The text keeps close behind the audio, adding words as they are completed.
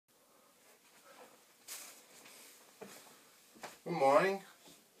Good morning.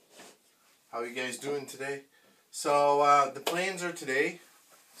 How are you guys doing today? So the plans are today.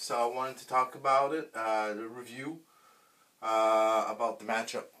 So I wanted to talk about it, the review about the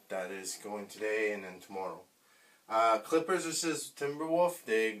matchup that is going today and then tomorrow. Clippers versus Timberwolves.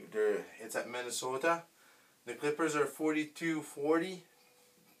 It's at Minnesota. The Clippers are 42-40.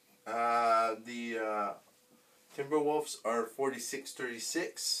 The Timberwolves are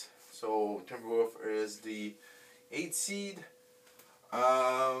 46-36. So Timberwolves is the 8th seed.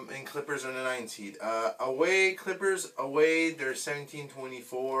 And Clippers are the 9th seed. Clippers away, they're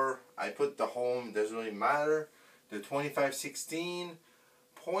 17-24. I put the home, doesn't really matter. They're 25-16.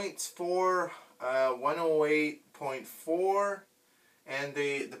 Points for 108.4. And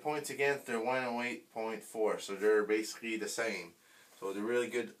the points against, they're 108.4. So they're basically the same. So they're really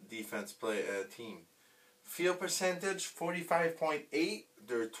good defense team. Field percentage, 45.8.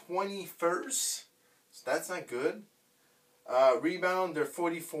 They're 21st. So that's not good. Rebound, they're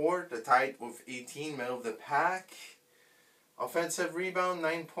 44. They're tied with 18, middle of the pack. Offensive rebound,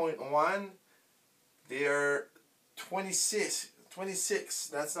 9.1. They're 26.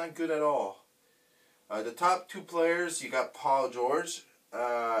 That's not good at all. The top two players, you got Paul George.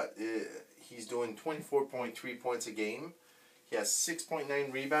 He's doing 24.3 points a game. He has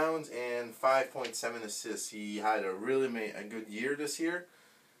 6.9 rebounds and 5.7 assists. He had a good year this year.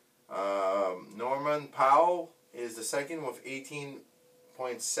 Norman Powell is the second with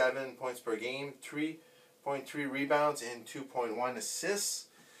 18.7 points per game, 3.3 rebounds and 2.1 assists.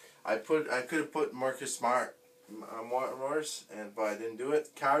 I could have put Marcus Smart, but I didn't do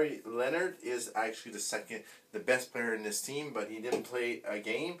it. Kawhi Leonard is actually the best player in this team, but he didn't play a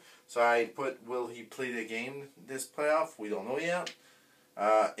game. So I put, will he play the game this playoff? We don't know yet.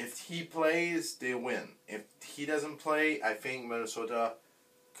 If he plays, they win. If he doesn't play, I think Minnesota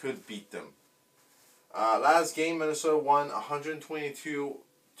could beat them. Last game, Minnesota won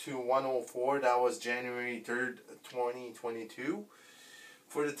 122-104. That was January 3rd, 2022.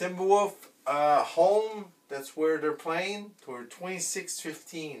 For the Timberwolves, home, that's where they're playing. We're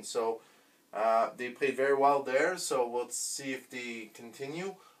 26-15. So they played very well there. So we'll see if they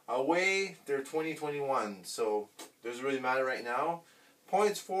continue. Away, they're 20-21. So doesn't really matter right now.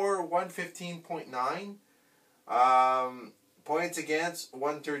 Points for 115.9. Points against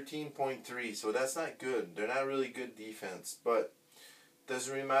 113.3, so that's not good. They're not really good defense, but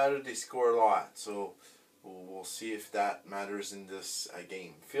doesn't really matter. They score a lot, so we'll see if that matters in this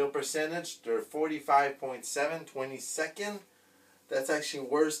game. Field percentage, they're 45.7, 22nd. That's actually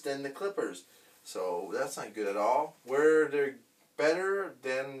worse than the Clippers, so that's not good at all. Where they're better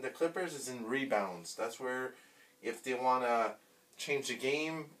than the Clippers is in rebounds. That's where, if they want to change the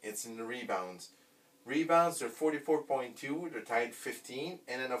game, it's in the rebounds. Rebounds, they're 44.2, they're tied 15.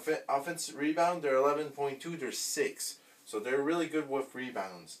 And in offensive rebound, they're 11.2, they're 6. So they're really good with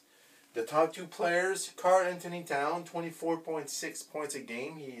rebounds. The top two players, Karl-Anthony Towns, 24.6 points a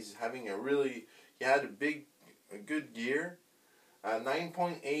game. He's having he had a good year.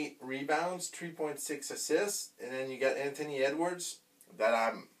 9.8 rebounds, 3.6 assists. And then you got Anthony Edwards, that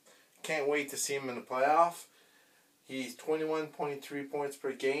I can't wait to see him in the playoff. He's 21.3 points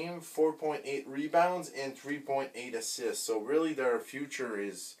per game, 4.8 rebounds, and 3.8 assists. So really their future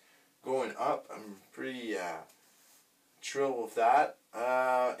is going up. I'm pretty thrilled with that.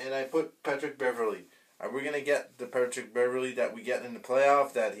 And I put Patrick Beverley. Are we going to get the Patrick Beverley that we get in the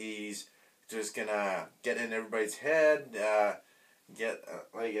playoff, that he's just going to get in everybody's head, get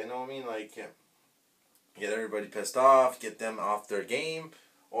everybody pissed off, get them off their game?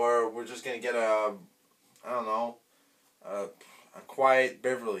 Or we're just going to get a quiet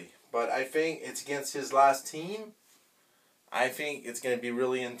Beverly? But I think it's against his last team. I think it's going to be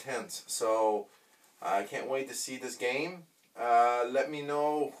really intense. So I can't wait to see this game. Let me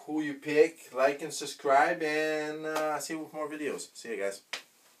know who you pick. Like and subscribe, and see you with more videos. See you guys.